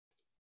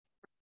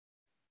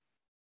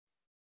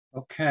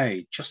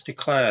Okay, just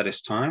declare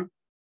this time.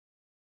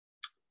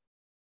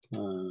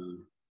 Let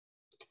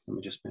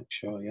me just make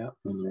sure, yeah,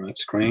 I'm on the right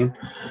screen.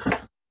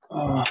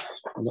 Oh,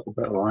 a little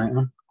bit of light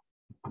on.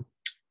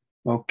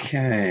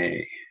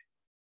 Okay.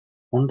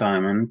 One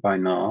diamond by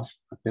North,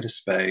 a bit of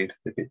spade,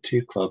 they bid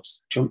two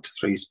clubs, jump to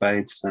three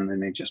spades, and then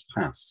they just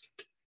pass.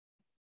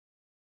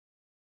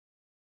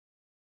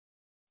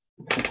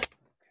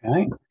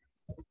 Okay.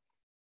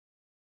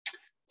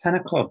 10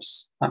 of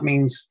clubs, that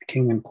means the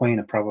king and queen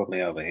are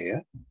probably over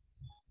here.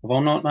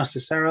 Although not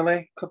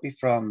necessarily, could be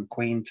from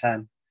queen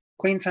 10.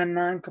 Queen 10,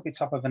 9 could be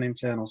top of an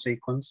internal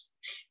sequence.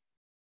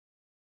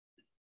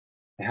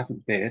 They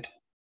haven't bid,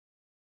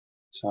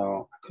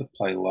 so I could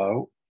play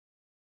low.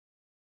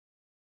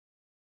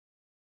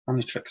 How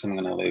many tricks am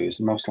I going to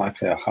lose? Most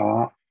likely a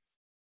heart.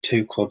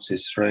 Two clubs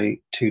is 3,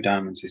 two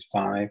diamonds is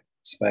 5,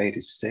 spade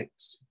is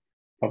 6.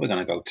 Probably going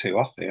to go 2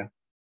 off here.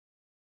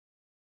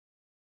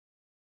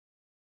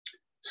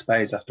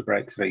 Spades have to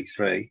break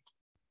 3-3.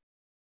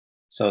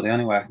 So the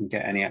only way I can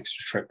get any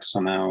extra tricks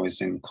somehow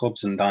is in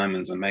clubs and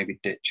diamonds, and maybe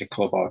ditch a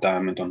club or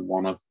diamond on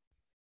one of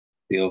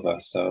the other.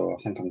 So I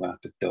think I'm going to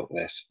have to duck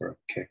this for a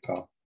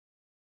kickoff.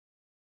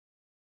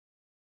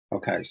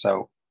 Okay,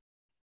 so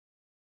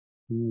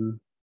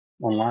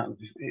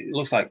it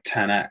looks like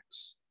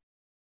 10x.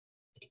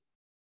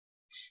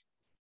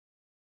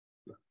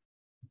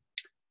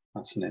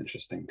 That's an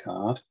interesting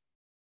card.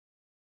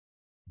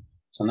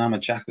 So now my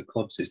jack of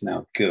clubs is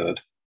now good.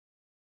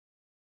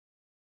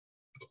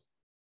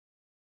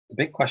 The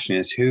big question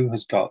is who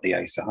has got the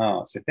ace of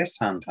hearts? If this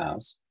hand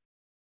has,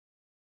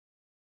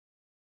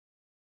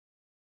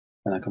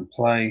 then I can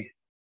play.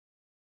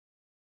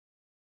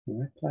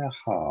 Can I play a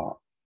heart?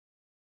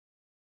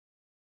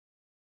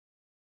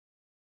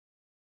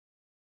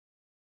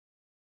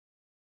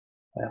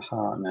 Play a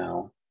heart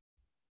now.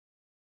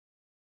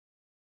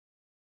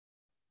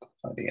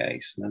 Play the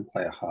ace and then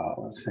play a heart.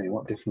 Let's see,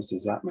 what difference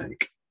does that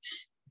make?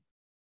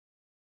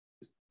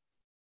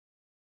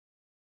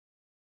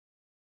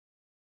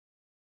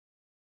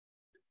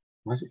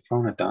 Why is it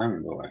throwing a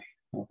diamond away?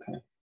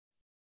 Okay.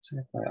 So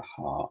I play a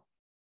heart.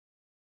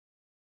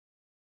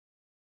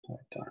 Play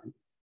a diamond.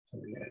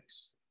 Play the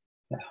ace.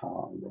 Play a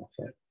heart and rough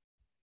it.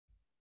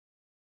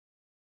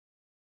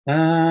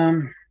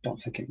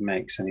 Don't think it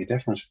makes any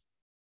difference.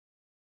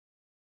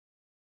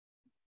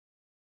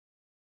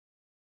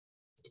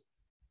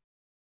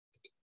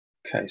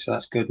 Okay, so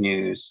that's good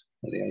news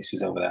that the ace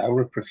is over there. I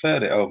would have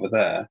preferred it over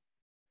there.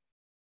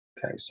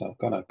 Okay, so I've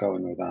got to go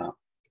in with that.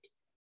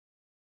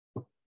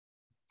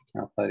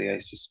 I'll play the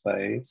ace of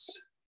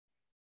spades.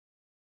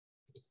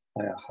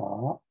 Play a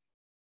heart.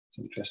 It's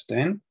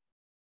interesting.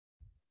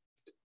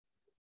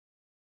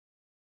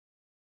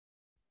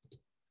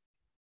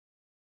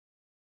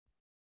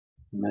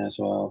 May as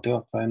well. Do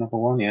I play another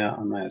one? Yeah,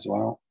 I may as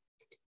well.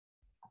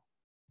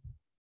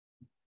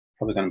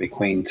 Probably going to be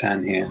queen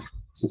 10 here,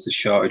 since there's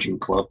shortage in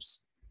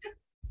clubs.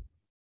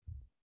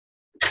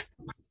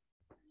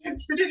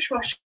 It's the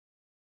dishwasher.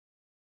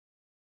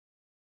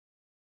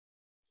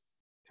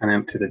 Can I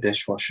empty the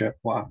dishwasher?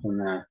 What happened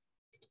there?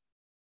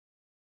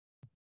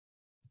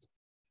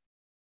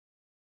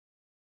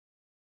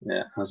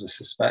 Yeah, as I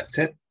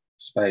suspected,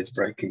 spades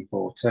breaking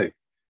 4-2.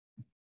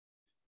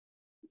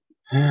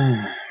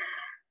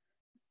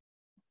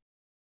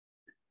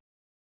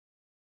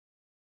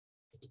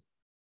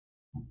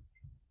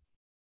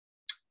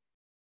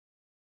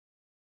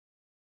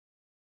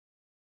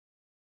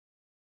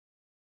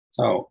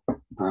 So, I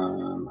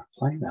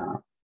play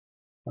that.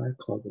 Play a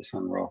club, this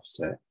hand roughs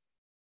it.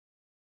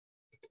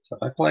 So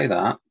if I play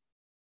that,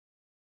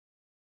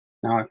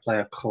 now I play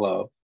a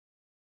club.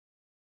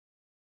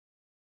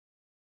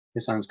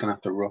 This hand's going to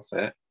have to rough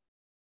it.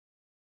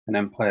 And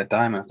then play a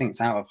diamond. I think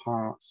it's out of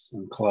hearts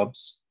and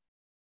clubs.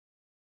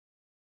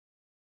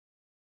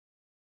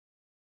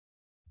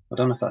 I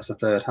don't know if that's the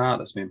third heart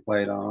that's been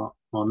played or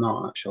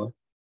not, actually.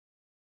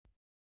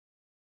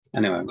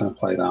 Anyway, I'm going to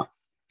play that.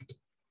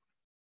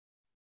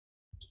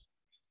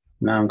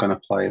 Now I'm going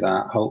to play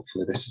that.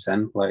 Hopefully this has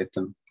end played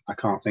them. I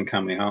can't think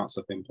how many hearts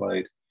have been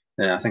played.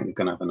 Yeah, I think they're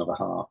going to have another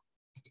heart.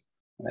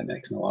 It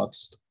makes no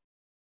odds.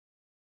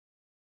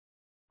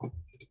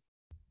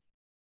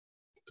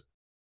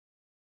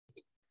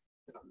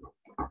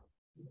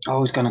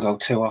 Oh, he's going to go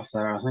 2 off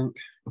there, I think.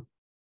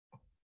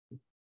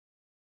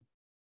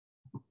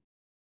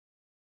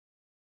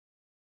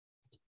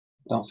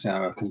 Don't see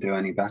how I can do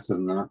any better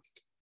than that.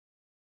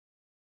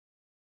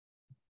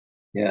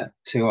 Yeah,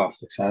 2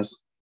 off, it says.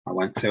 I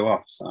went 2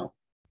 off, so.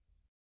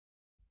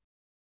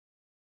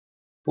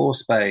 4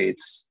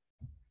 spades.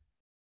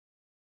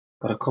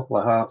 Got a couple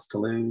of hearts to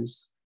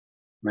lose,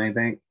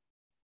 maybe.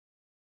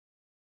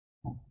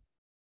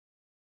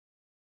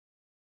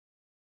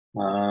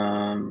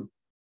 Got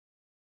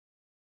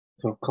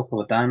a couple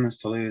of diamonds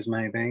to lose,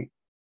 maybe.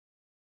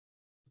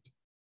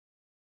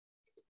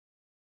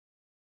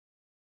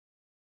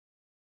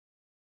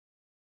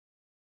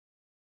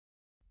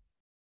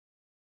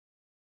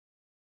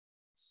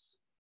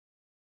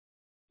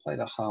 Play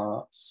the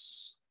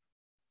hearts.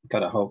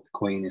 Gotta hope the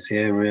queen is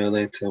here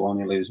really to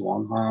only lose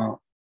one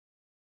heart.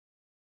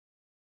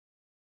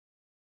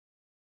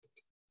 I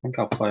think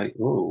I'll play,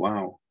 oh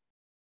wow.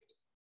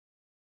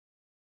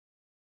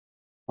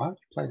 Why would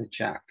you play the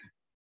jack?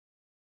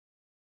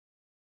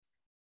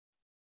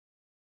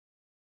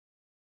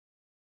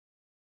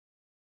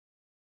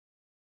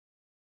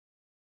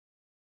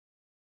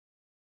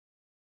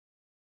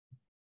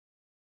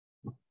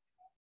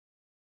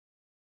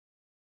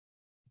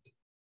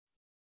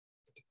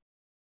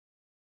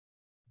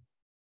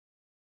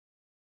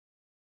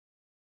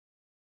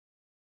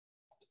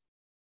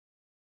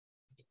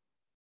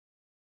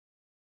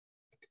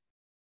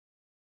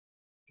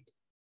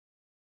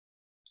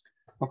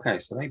 Okay,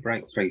 so they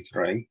break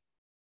 3-3.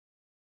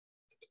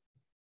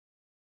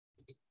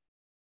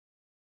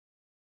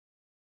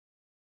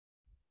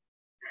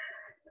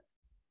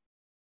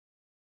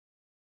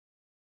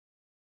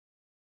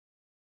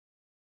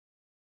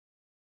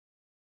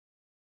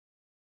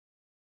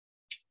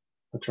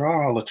 If I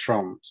draw all the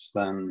trumps,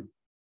 then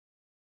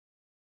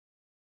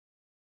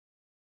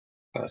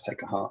I've got to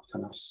take a heart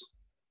finesse.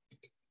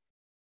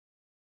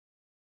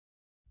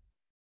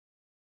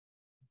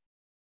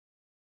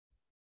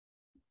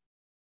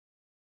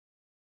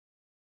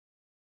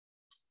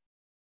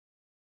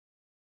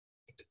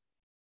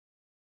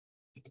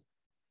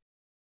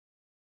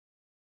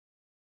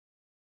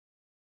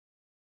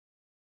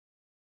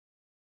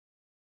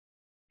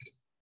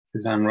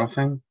 Suzanne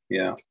Ruffing?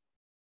 Yeah.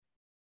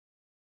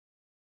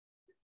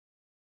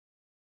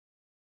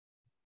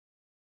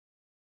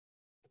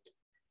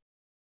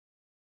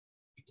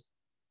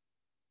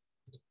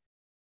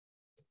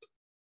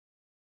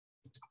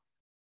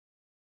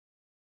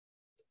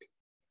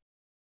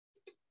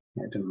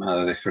 It didn't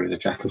matter, they threw the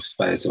jack of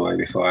spades away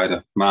before I had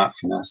a mark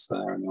finesse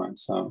there anyway,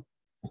 so.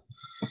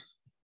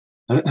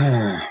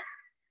 Yeah,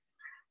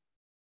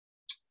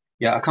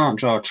 I can't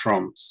draw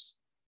trumps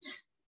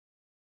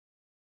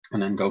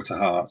and then go to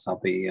hearts.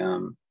 I'll be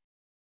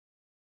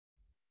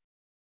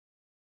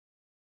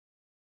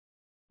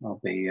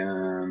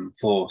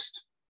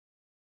forced.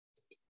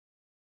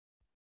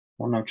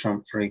 One no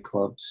trump, 3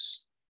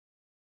 clubs.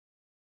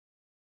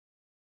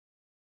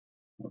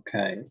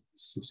 Okay,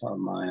 some sort of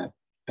minor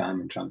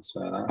diamond transfer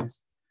that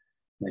is.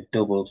 They've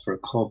doubled for a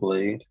club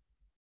lead.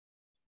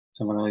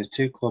 So I'm going to lose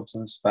 2 clubs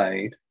and a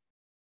spade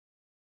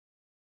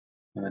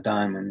and a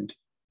diamond.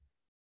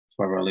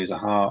 Whether I lose a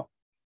heart.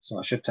 So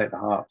I should take the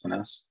heart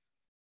finesse.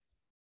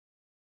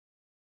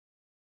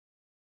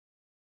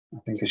 I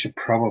think I should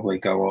probably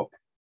go up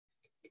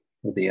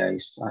with the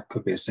ace. That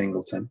could be a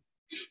singleton.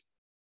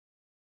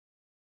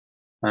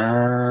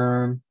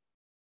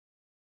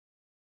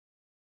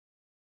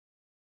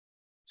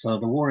 So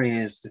the worry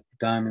is if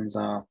the diamonds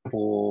are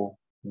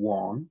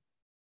 4-1,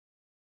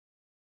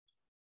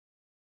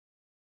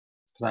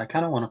 because I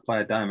kind of want to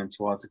play a diamond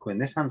towards the queen.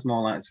 This hand's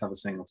more likely to have a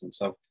singleton,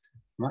 so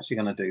I'm actually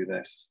going to do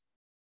this.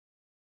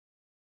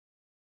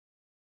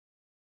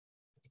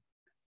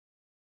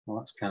 Well,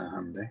 that's kind of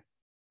handy.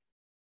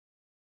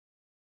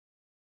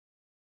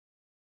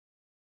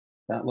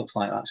 That looks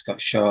like that's got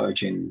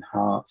shortage in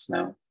hearts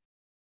now.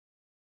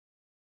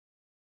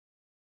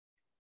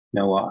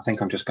 You know what? I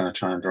think I'm just going to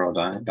try and draw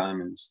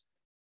diamonds.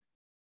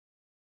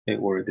 A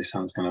bit worried this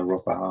hand's going to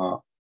rough a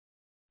heart.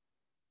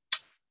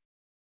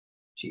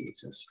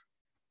 Jesus.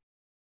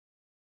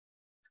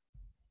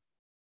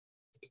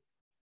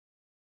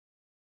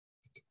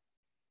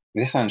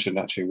 This hand should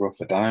actually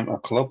rough a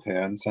club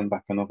here and send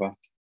back another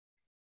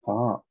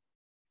heart.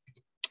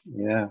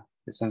 Yeah,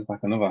 it sends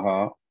back another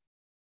heart.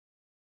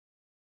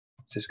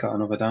 Has this got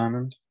another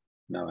diamond?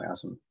 No, it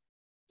hasn't.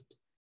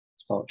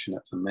 It's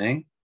fortunate for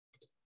me.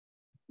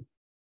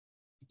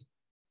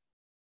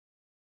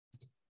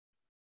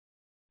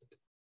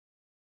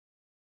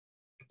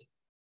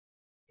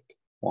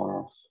 One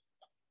off.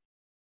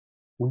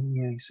 Win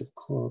the ace of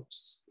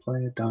clubs.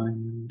 Play a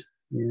diamond.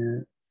 Yeah.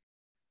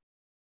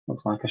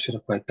 Looks like I should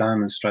have played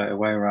diamond straight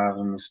away rather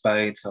than the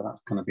spade, so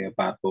that's going to be a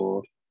bad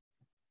board.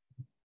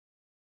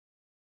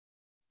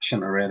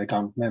 Shouldn't have really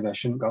gone. Maybe I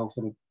shouldn't go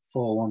for the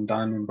 4-1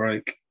 diamond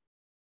break.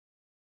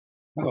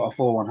 I got a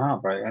 4-1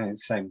 heart break. I think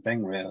it's the same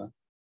thing, really,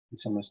 in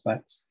some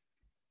respects.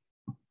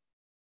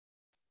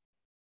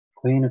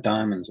 Queen of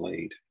diamonds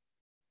lead.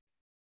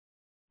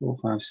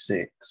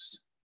 4-5-6.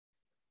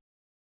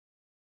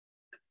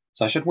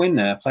 So I should win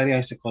there, play the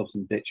ace of clubs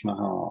and ditch my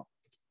heart.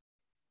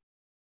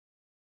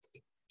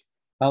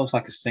 That looks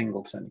like a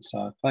singleton, so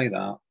I play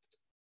that.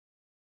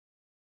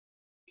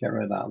 Get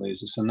rid of that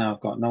loser. So now I've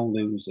got no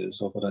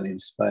losers other than in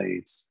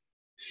spades.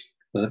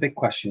 But the big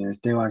question is,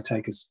 do I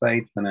take a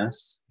spade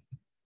finesse?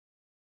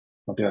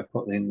 Or do I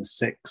put in the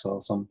 6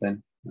 or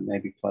something and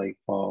maybe play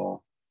for,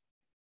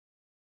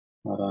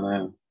 I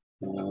don't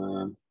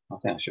know. I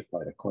think I should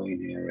play the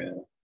queen here,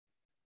 really.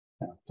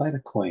 Yeah, play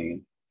the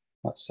queen.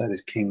 Let's say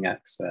there's king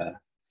X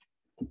there.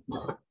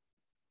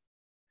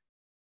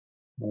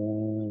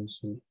 No,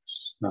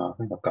 I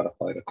think I've got to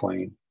play the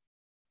queen.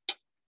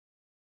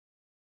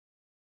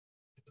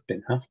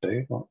 Didn't have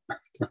to, but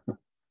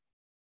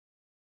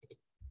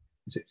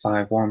is it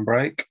 5-1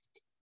 break?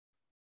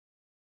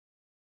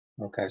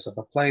 Okay, so if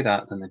I play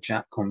that, then the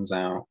jack comes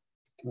out,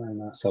 and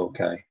that's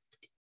okay.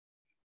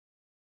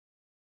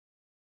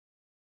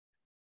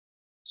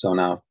 So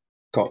now I've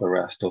got the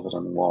rest other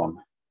than one.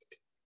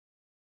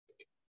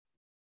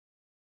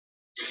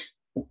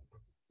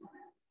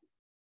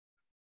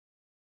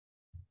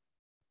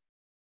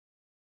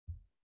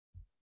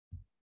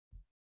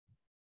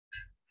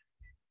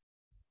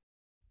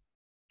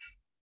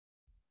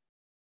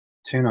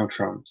 Two no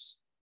trumps.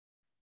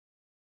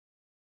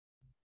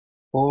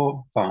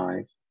 4,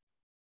 5,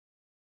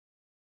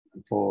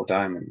 and 4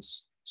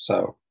 diamonds.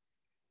 So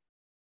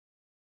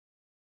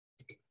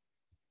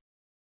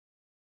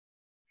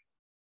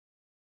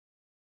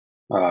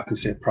I can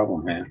see a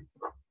problem here.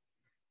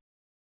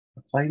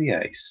 I play the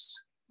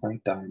ace, play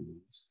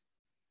diamonds.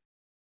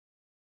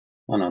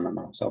 Oh,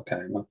 no, it's okay.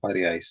 I'm going to play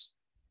the ace.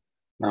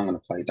 Now I'm going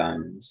to play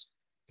diamonds.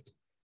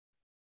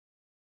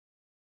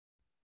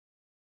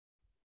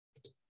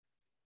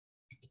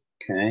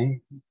 Okay,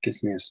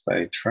 gives me a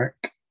spade trick.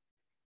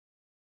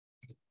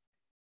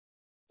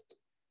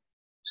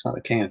 Looks like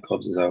the king of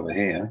clubs is over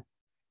here.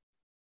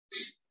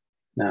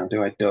 Now,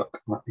 do I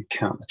duck? Let me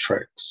count the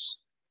tricks.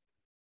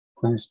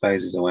 Queen of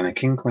spades is a winner.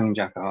 King, queen,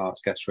 jack of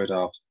hearts gets rid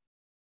of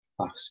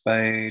a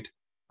spade,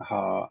 a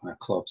heart, and a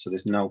club. So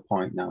there's no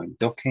point now in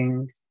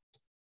ducking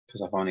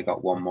because I've only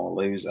got one more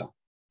loser.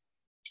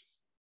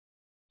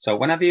 So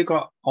whenever you've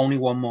got only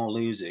one more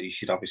loser, you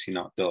should obviously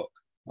not duck.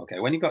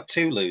 Okay, when you've got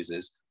two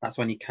losers, that's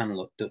when you can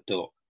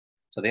duck.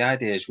 So the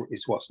idea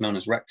is what's known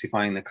as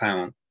rectifying the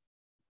count,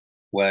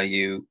 where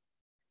you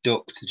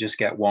duck to just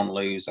get one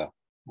loser.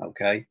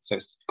 Okay, so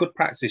it's good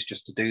practice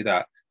just to do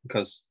that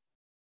because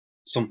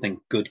something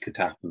good could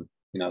happen.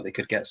 You know, they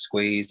could get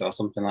squeezed or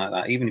something like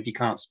that. Even if you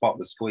can't spot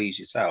the squeeze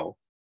yourself,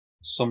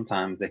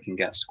 sometimes they can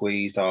get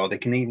squeezed, or they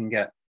can even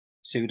get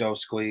pseudo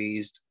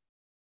squeezed,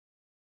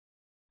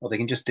 or they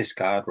can just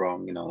discard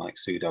wrong, you know, like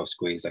pseudo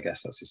squeeze. I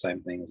guess that's the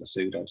same thing as a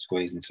pseudo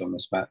squeeze in some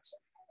respects.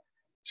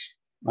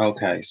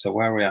 Okay, so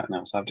where are we at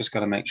now? So I've just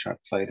got to make sure I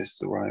play this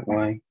the right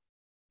way.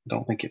 I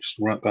don't think it's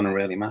going to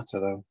really matter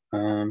though.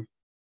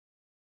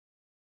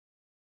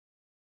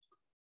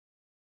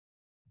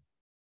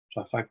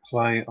 So if I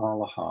play all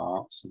the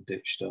hearts and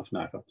ditch stuff,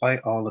 now if I play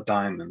all the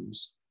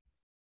diamonds,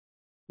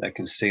 they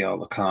can see all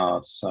the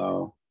cards.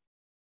 So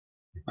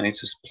I need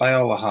to play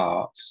all the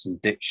hearts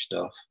and ditch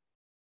stuff.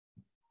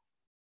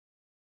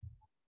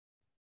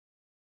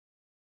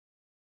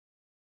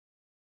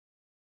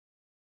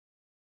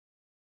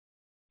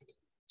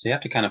 So you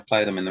have to kind of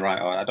play them in the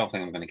right order. I don't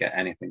think I'm going to get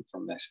anything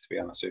from this, to be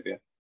honest with you.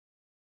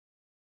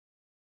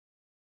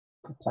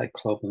 Could play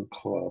club and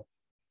club.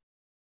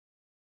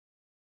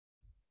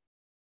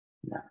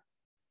 Nah.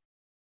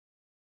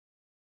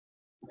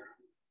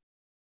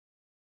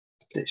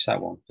 Ditch that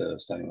one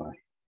first anyway.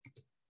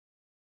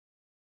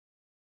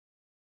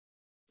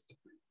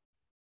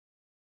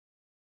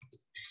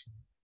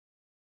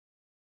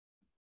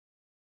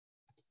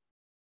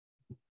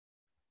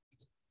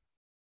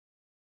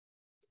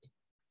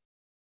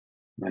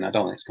 I mean, I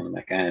don't think it's going to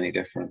make any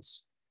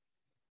difference.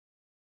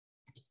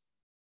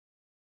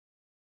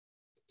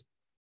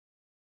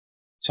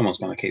 Someone's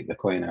going to keep the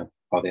queen out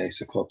or the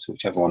ace of clubs,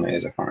 whichever one it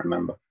is, I can't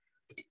remember.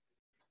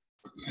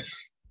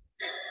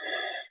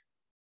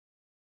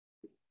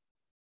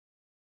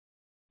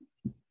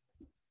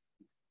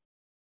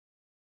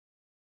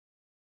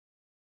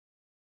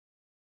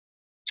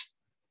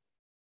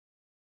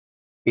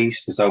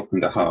 East has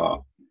opened a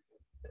heart.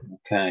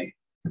 Okay.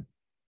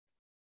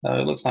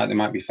 It looks like there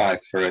might be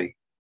 5-3.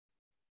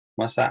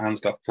 Unless that hand's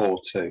got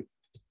 4-2.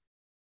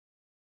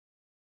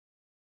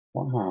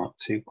 One heart,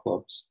 2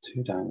 clubs,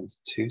 2 diamonds,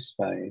 2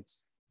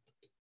 spades.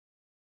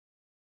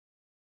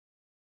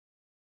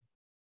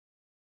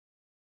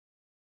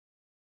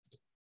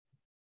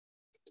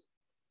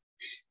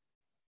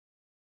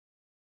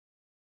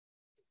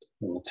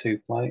 And the 2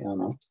 plate, oh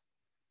no.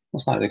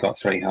 Looks like they've got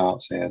 3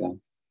 hearts here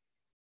then.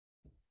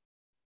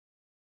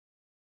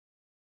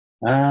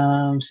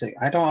 See,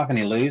 I don't have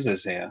any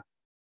losers here.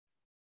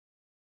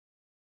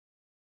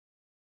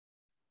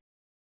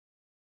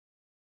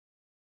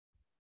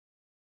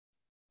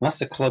 Unless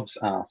the clubs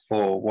are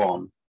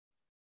 4-1.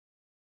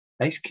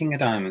 Ace King of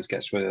Diamonds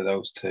gets rid of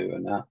those 2,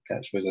 and that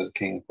gets rid of the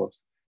King of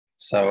Clubs.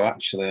 So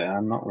actually,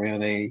 I'm not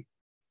really.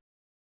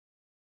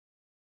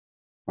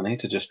 I need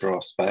to just draw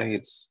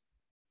spades.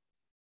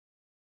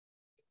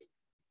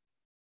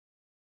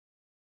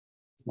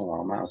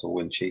 Well, I might as well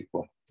win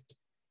cheaply.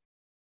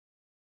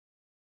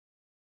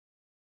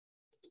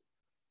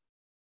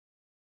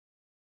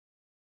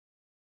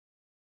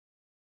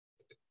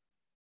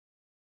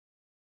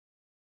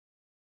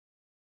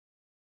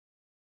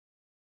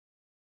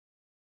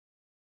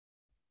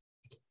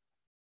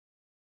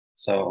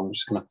 So I'm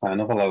just going to play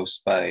another low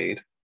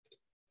spade.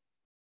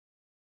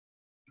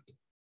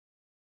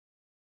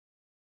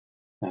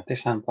 Now, if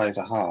this hand plays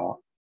a heart,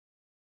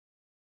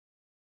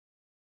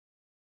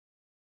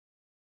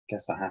 I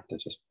guess I have to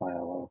just play a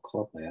low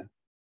club here.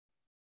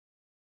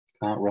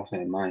 Can't ruff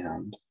it in my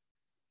hand.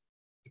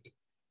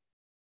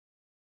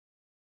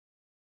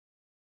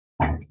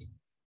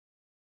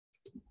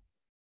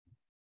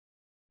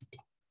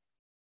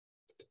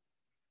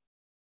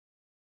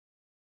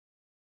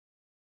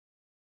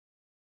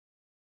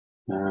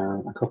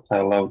 I could play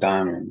a low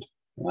diamond.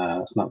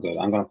 That's not good.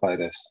 I'm going to play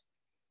this.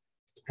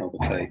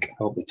 Overtake.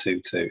 Hope the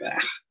 2-2.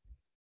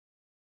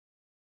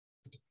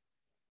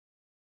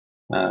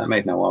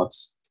 Made no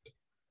odds.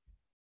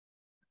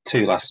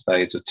 2 last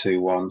spades are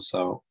 2-1,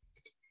 so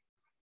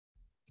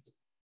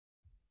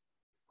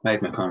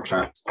made my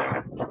contract.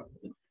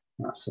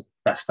 That's the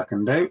best I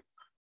can do.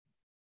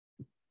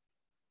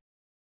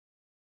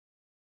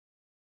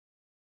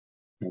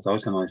 There's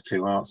always going to lose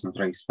 2 hearts and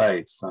 3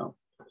 spades, so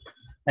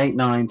 8,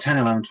 9, 10,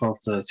 11, 12,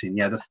 13.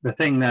 Yeah, the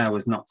thing there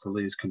was not to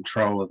lose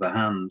control of the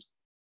hand.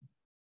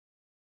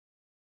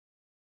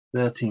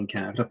 13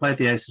 count. If I played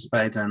the ace of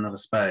spades and another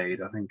spade,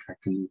 I think I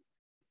can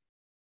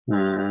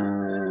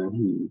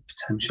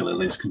potentially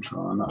lose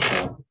control. I'm not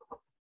sure.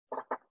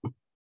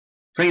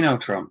 3 no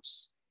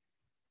trumps.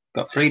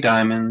 Got 3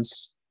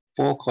 diamonds.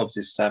 4 clubs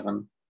is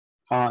 7.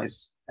 Heart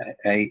is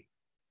 8.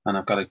 And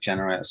I've got to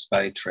generate a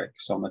spade trick.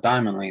 So on the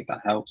diamond lead,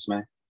 that helps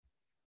me.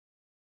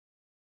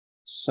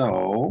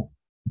 So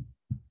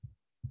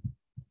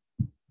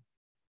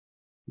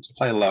let's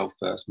play low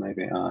first,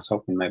 maybe. I was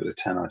hoping maybe the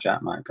 10 or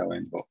jack might go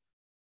in, but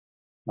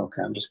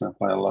okay, I'm just going to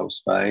play a low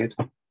spade.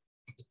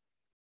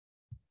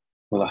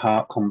 Will the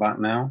heart come back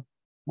now?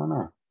 Oh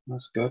no,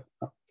 that's good.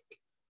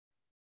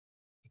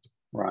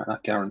 Right,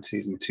 that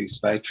guarantees me 2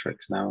 spade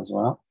tricks now as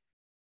well.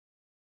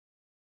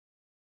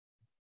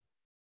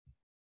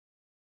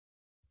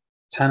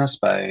 10 of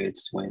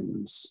spades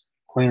wins.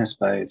 Queen of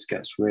spades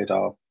gets rid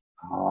of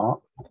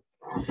heart.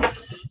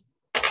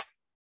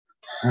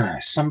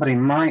 Somebody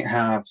might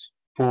have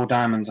 4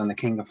 diamonds and the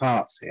king of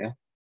hearts here.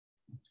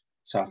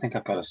 So I think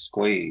I've got to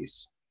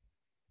squeeze.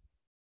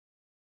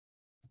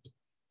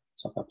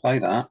 So if I play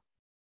that,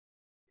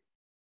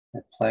 I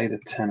play the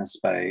 10 of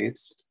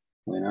spades,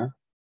 winner.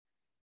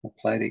 I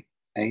play the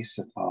ace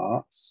of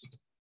hearts.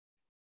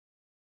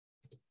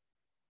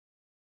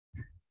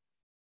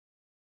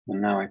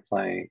 And now I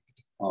play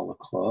all the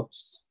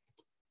clubs.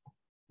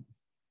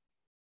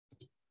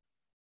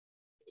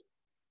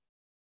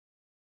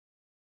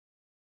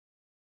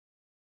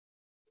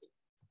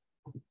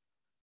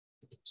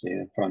 So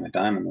you're throwing a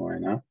diamond away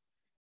now.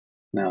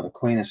 Now the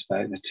queen of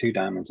spades, the 2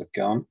 diamonds have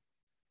gone.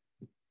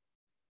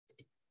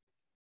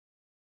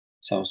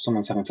 So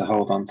someone's having to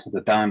hold on to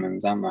the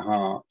diamonds and the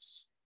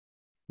hearts.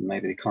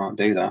 Maybe they can't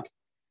do that.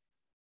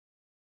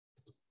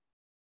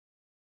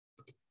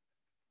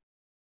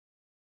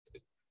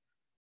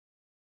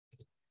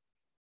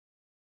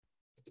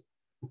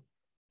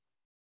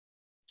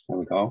 There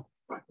we go.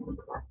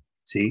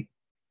 See?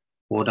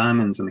 4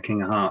 diamonds and the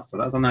king of hearts. So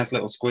that's a nice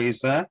little squeeze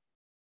there.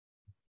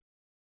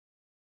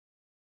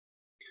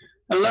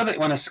 I love it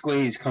when a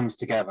squeeze comes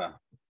together.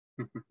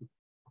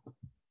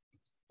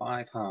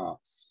 5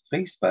 hearts,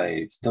 3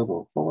 spades,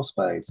 double, 4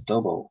 spades,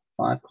 double,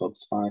 5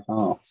 clubs, 5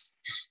 hearts.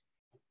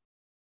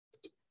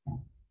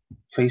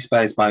 3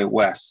 spades by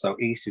west, so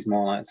east is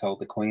more likely to hold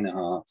the queen of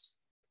hearts.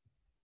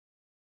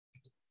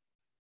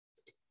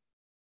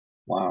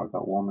 Wow, I've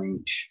got 1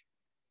 each.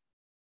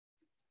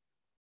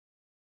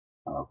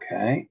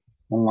 Okay,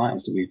 unlikely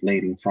to be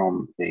leading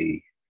from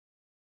the.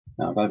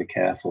 Now I've got to be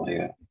careful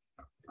here.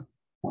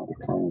 I'll be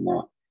playing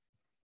that.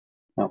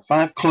 Now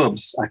 5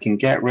 clubs, I can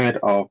get rid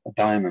of a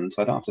diamond,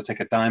 so I don't have to take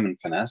a diamond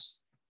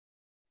finesse.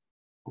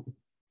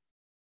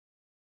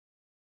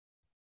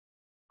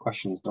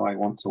 Question is, do I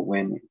want to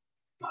win?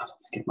 I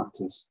don't think it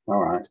matters.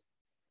 All right,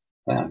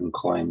 then I can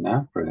claim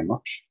now, pretty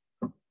much.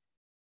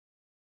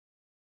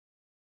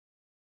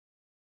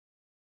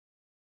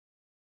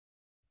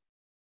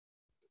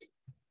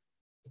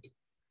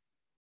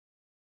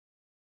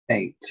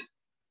 Eight.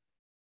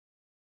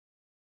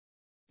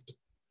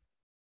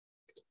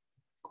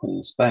 Queen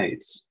of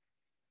spades.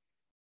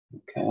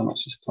 Okay,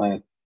 let's just play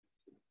it.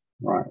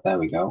 Right, there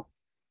we go.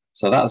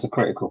 So that was a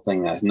critical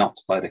thing there, is not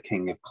to play the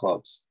king of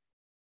clubs.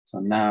 So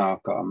now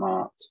I've got a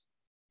marked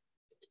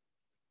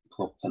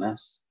club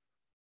finesse.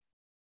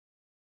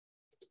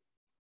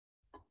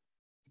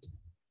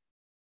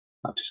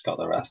 I've just got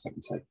the rest. I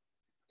can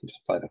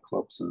just play the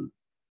clubs and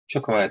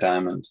chuck away a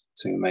diamond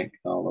to make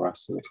all the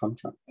rest of the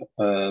contract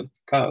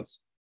cards.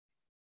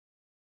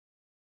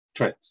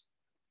 Tricks.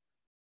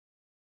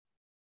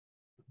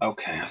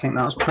 Okay, I think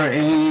that was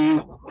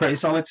pretty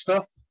solid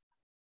stuff.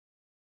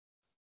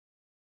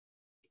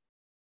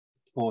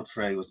 Board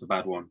 3 was the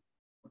bad one.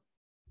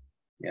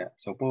 Yeah,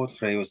 so board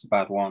 3 was the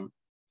bad one.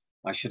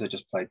 I should have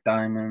just played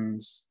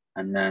diamonds,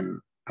 and then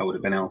I would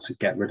have been able to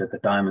get rid of the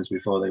diamonds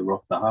before they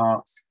rough the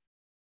hearts.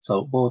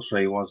 So board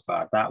 3 was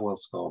bad. That will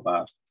score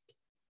bad.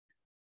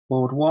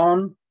 Board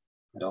 1,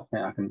 I don't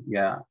think I can.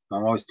 Yeah,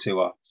 I'm always 2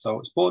 up.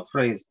 So it's board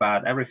 3, it's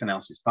bad. Everything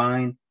else is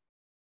fine.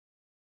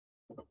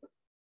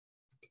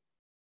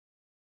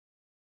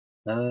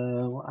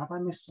 What have I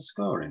missed a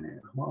score in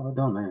here? What have I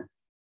done here?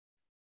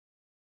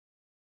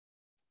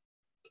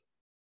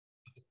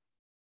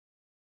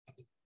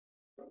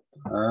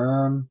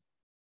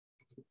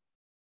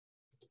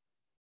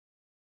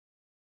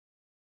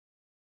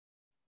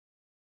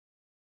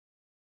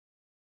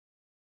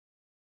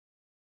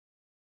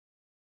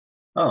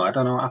 Oh, I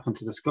don't know what happened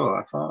to the score.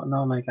 I thought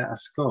no, I get a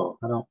score.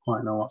 I don't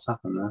quite know what's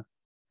happened there.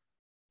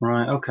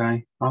 Right,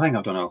 okay. I think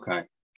I've done okay.